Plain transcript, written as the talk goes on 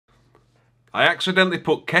I accidentally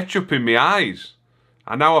put ketchup in my eyes.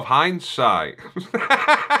 I now have hindsight.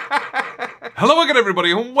 Hello again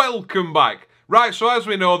everybody and welcome back. Right, so as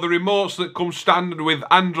we know, the remotes that come standard with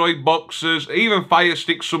Android boxes, even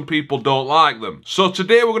Firestick, some people don't like them. So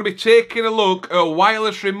today we're going to be taking a look at a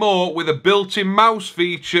wireless remote with a built-in mouse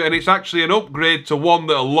feature, and it's actually an upgrade to one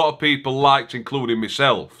that a lot of people liked, including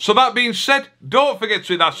myself. So that being said, don't forget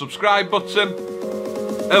to hit that subscribe button,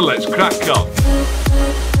 and let's crack on.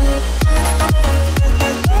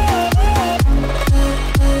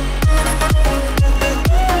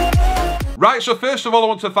 Right, so first of all I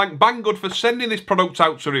want to thank Banggood for sending this product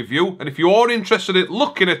out to review, and if you are interested in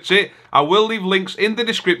looking at it, I will leave links in the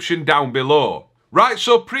description down below. Right,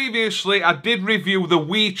 so previously I did review the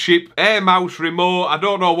WeChip Air Mouse Remote. I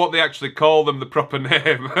don't know what they actually call them, the proper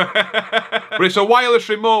name. But it's a wireless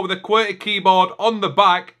remote with a QWERTY keyboard on the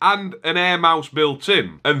back and an Air Mouse built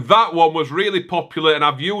in. And that one was really popular and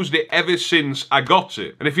I've used it ever since I got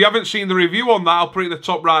it. And if you haven't seen the review on that, I'll put it in the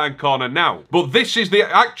top right hand corner now. But this is the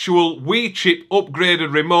actual WeChip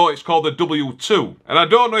upgraded remote. It's called the W2. And I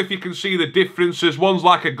don't know if you can see the differences. One's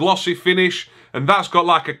like a glossy finish, and that's got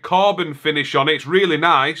like a carbon finish on it. It's really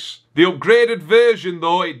nice. The upgraded version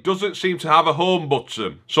though, it doesn't seem to have a home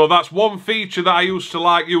button. So that's one feature that I used to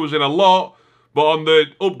like using a lot. But on the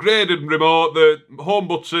upgraded remote, the home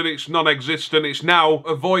button, it's non-existent. It's now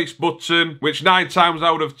a voice button, which 9 times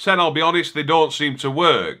out of 10, I'll be honest, they don't seem to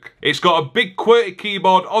work. It's got a big QWERTY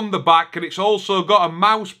keyboard on the back, and it's also got a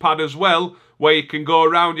mouse pad as well, where you can go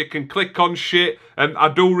around, you can click on shit, and I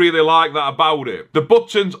do really like that about it. The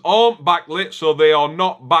buttons aren't backlit, so they are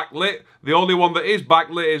not backlit. The only one that is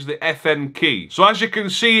backlit is the FN key. So as you can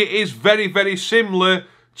see, it is very, very similar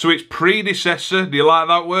to its predecessor. Do you like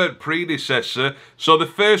that word? Predecessor. So the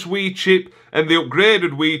first WeChip and the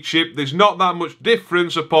upgraded WeChip, there's not that much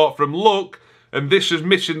difference apart from look. And this is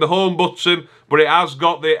missing the home button, but it has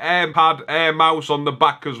got the AirPad Air Mouse on the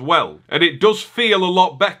back as well. And it does feel a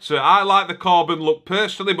lot better. I like the carbon look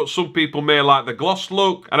personally, but some people may like the gloss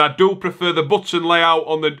look. And I do prefer the button layout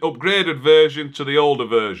on the upgraded version to the older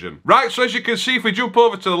version. Right, so as you can see, if we jump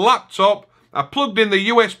over to the laptop, I plugged in the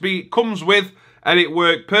USB it comes with, and it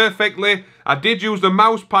worked perfectly. I did use the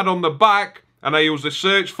mouse pad on the back, and I used the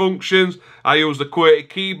search functions. I used the QWERTY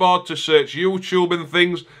keyboard to search YouTube and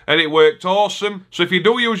things, and it worked awesome. So if you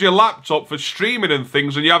do use your laptop for streaming and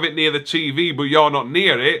things, and you have it near the TV but you're not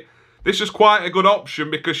near it, this is quite a good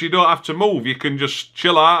option because you don't have to move. You can just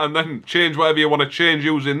chill out and then change whatever you want to change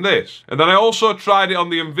using this. And then I also tried it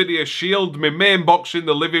on the Nvidia Shield, my main box in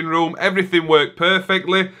the living room. Everything worked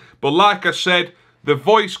perfectly. But like I said, the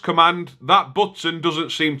voice command, that button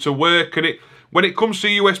doesn't seem to work. And when it comes to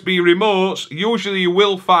USB remotes, usually you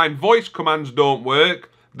will find voice commands don't work,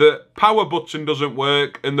 the power button doesn't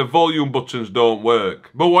work, and the volume buttons don't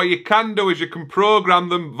work. But what you can do is you can program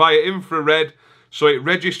them via infrared, so it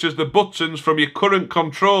registers the buttons from your current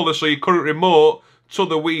controller, so your current remote, to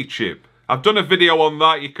the WeChip. I've done a video on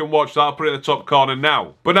that, you can watch that, I'll put it in the top corner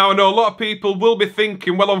now. But now I know a lot of people will be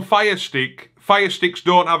thinking, well, on Firesticks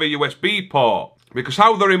don't have a USB port. Because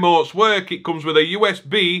how the remotes work, it comes with a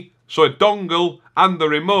USB, so a dongle, and the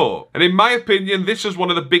remote. And in my opinion, this is one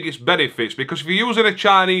of the biggest benefits, because if you're using a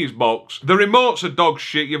Chinese box, the remote's a dog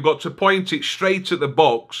shit. You've got to point it straight at the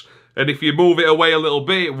box, and if you move it away a little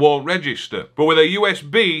bit, it won't register. But with a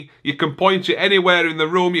USB, you can point it anywhere in the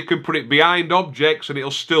room, you can put it behind objects, and it'll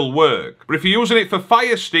still work. But if you're using it for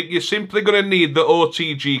Firestick, you're simply going to need the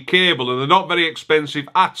OTG cable, and they're not very expensive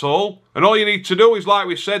at all. And all you need to do is, like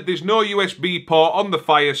we said, there's no USB port on the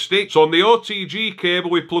Firestick. So on the OTG cable,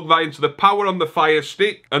 we plug that into the power on the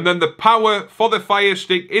Firestick, and then the power for the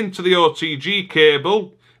Firestick into the OTG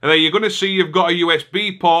cable. And then you're going to see you've got a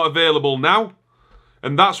USB port available now.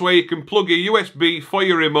 And that's where you can plug your USB for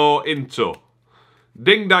your remote into.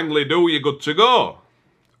 Ding dangly do, you're good to go.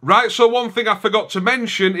 Right, so one thing I forgot to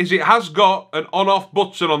mention is it has got an on-off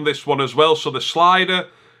button on this one as well, so the slider.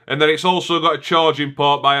 And then it's also got a charging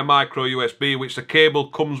port by a micro USB, which the cable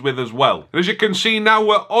comes with as well. And as you can see now,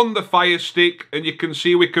 we're on the Firestick, and you can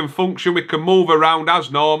see we can function, we can move around as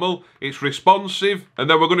normal. It's responsive. And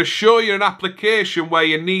then we're going to show you an application where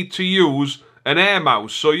you need to use an Air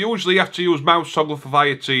Mouse. So usually you have to use mouse toggle for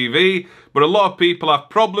Fire TV, but a lot of people have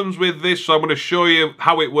problems with this, so I'm going to show you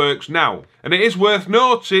how it works now. And it is worth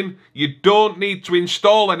noting, you don't need to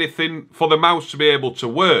install anything for the mouse to be able to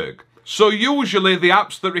work. So usually the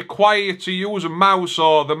apps that require you to use a mouse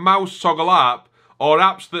or the mouse toggle app are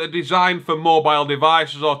apps that are designed for mobile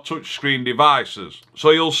devices or touchscreen devices.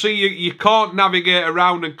 So you'll see you can't navigate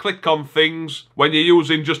around and click on things when you're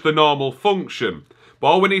using just the normal function. But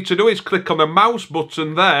all we need to do is click on the mouse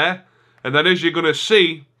button there, and then as you're going to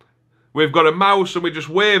see, we've got a mouse and we just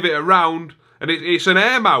wave it around, and it's an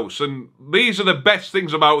air mouse. And these are the best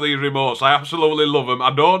things about these remotes. I absolutely love them.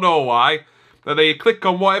 I don't know why. And then you click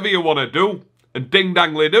on whatever you want to do, and ding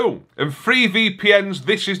dangly do. And free VPNs,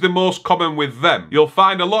 this is the most common with them. You'll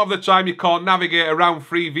find a lot of the time you can't navigate around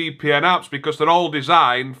free VPN apps because they're all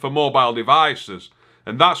designed for mobile devices.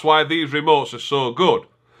 And that's why these remotes are so good.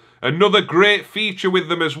 Another great feature with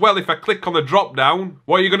them as well, if I click on the drop down,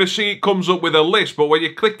 what you're going to see, it comes up with a list, but when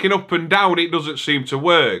you're clicking up and down, it doesn't seem to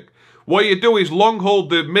work. What you do is long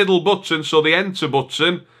hold the middle button, so the enter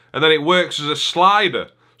button, and then it works as a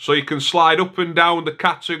slider. So you can slide up and down the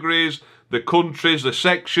categories, the countries, the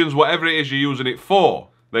sections, whatever it is you're using it for.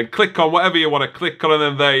 Then click on whatever you want to click on, and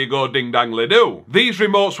then there you go, ding dangly do. These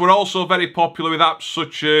remotes were also very popular with apps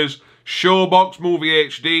such as Showbox, Movie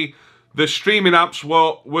HD. The streaming apps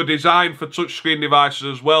were designed for touchscreen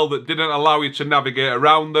devices as well that didn't allow you to navigate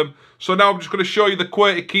around them. So now I'm just going to show you the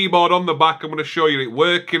QWERTY keyboard on the back. I'm going to show you it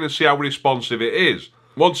working and see how responsive it is.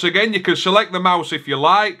 Once again, you can select the mouse if you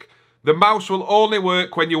like. The mouse will only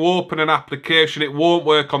work when you open an application. It won't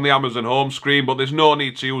work on the Amazon home screen, but there's no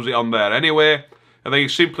need to use it on there anyway. And then you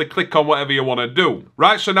simply click on whatever you want to do.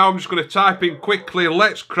 Right, so now I'm just going to type in quickly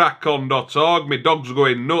letscrackon.org. My dog's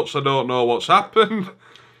going nuts, I don't know what's happened.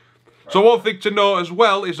 So one thing to note as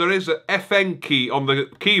well is there is an FN key on the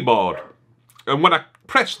keyboard. And when I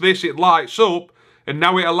press this, it lights up, and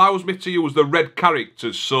now it allows me to use the red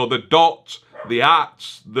characters. So the dot, the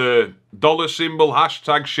 @ the dollar symbol,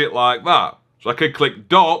 hashtag, shit like that. So I can click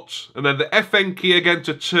dot, and then the FN key again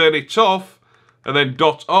to turn it off, and then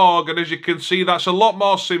 .org, and as you can see, that's a lot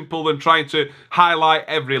more simple than trying to highlight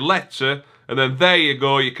every letter, and then there you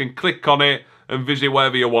go, you can click on it and visit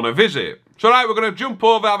wherever you want to visit. So right, we're going to jump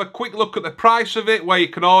over, have a quick look at the price of it, where you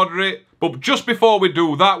can order it. But just before we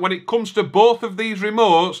do that, when it comes to both of these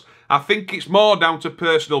remotes, I think it's more down to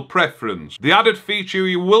personal preference. The added feature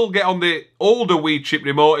you will get on the older WeChip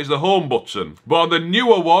remote is the home button. But on the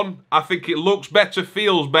newer one, I think it looks better,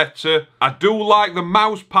 feels better. I do like the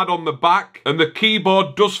mouse pad on the back, and the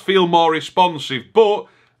keyboard does feel more responsive. But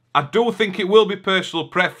I do think it will be personal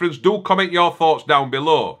preference. Do comment your thoughts down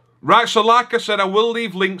below. Right, so like I said, I will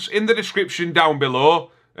leave links in the description down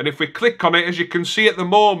below. And if we click on it, as you can see at the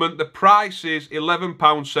moment, the price is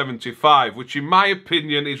 £11.75, which in my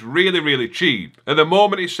opinion is really, really cheap. At the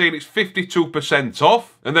moment, it's saying it's 52%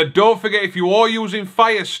 off. And then don't forget, if you are using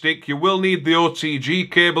Firestick, you will need the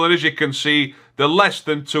OTG cable. And as you can see, they're less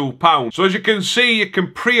than £2. So as you can see, you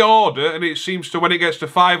can pre-order, and it seems to, when it gets to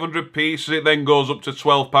 500 pieces, it then goes up to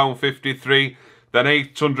 £12.53. Then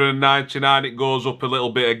 $899, it goes up a little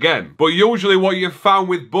bit again. But usually what you've found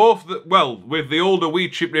with both, with the older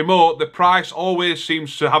WeChip remote, the price always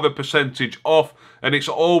seems to have a percentage off, and it's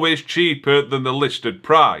always cheaper than the listed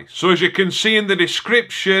price. So as you can see in the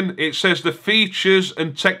description, it says the features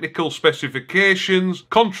and technical specifications.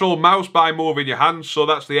 Control mouse by moving your hands, so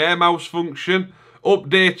that's the air mouse function.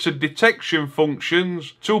 Updated detection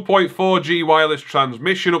functions, 2.4G wireless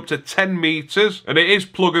transmission up to 10 meters, and it is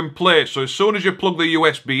plug and play, so as soon as you plug the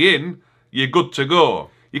USB in, you're good to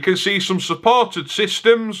go. You can see some supported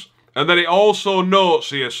systems, and then it also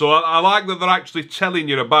notes here, so I like that they're actually telling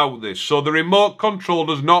you about this. So the remote control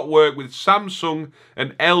does not work with Samsung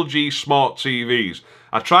and LG smart TVs.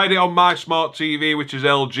 I tried it on my smart TV, which is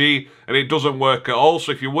LG, and it doesn't work at all.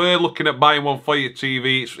 So if you were looking at buying one for your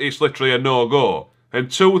TV, it's literally a no-go. And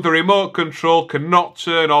 2, the remote control cannot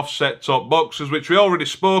turn off set-top boxes, which we already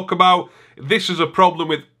spoke about. This is a problem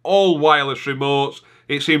with all wireless remotes.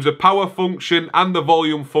 It seems the power function and the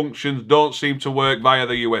volume functions don't seem to work via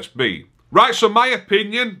the USB. Right, so my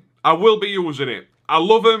opinion, I will be using it. I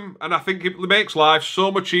love them, and I think it makes life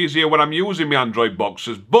so much easier when I'm using my Android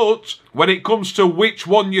boxes. But when it comes to which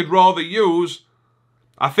one you'd rather use,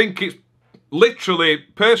 I think it's literally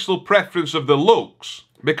personal preference of the looks,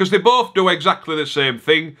 because they both do exactly the same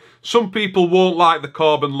thing. Some people won't like the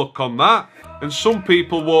carbon look on that, and some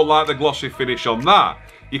people won't like the glossy finish on that.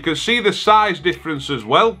 You can see the size difference as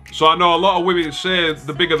well. So I know a lot of women say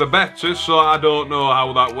the bigger the better, so I don't know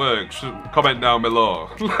how that works. Comment down below.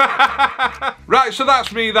 Right, so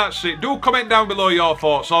that's me, that's it. Do comment down below your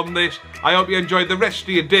thoughts on this. I hope you enjoyed the rest of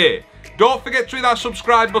your day. Don't forget to hit that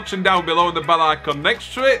subscribe button down below and the bell icon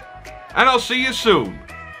next to it. And I'll see you soon.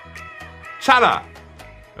 Ta-da!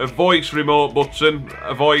 A voice remote button,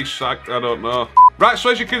 a voice, I don't know. Right, so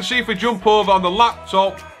as you can see, if we jump over on the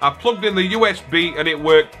laptop, I plugged in the USB and it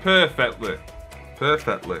worked perfectly.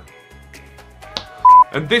 Perfectly.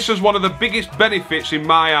 And this is one of the biggest benefits in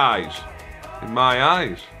my eyes. In my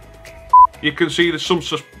eyes. You can see there's some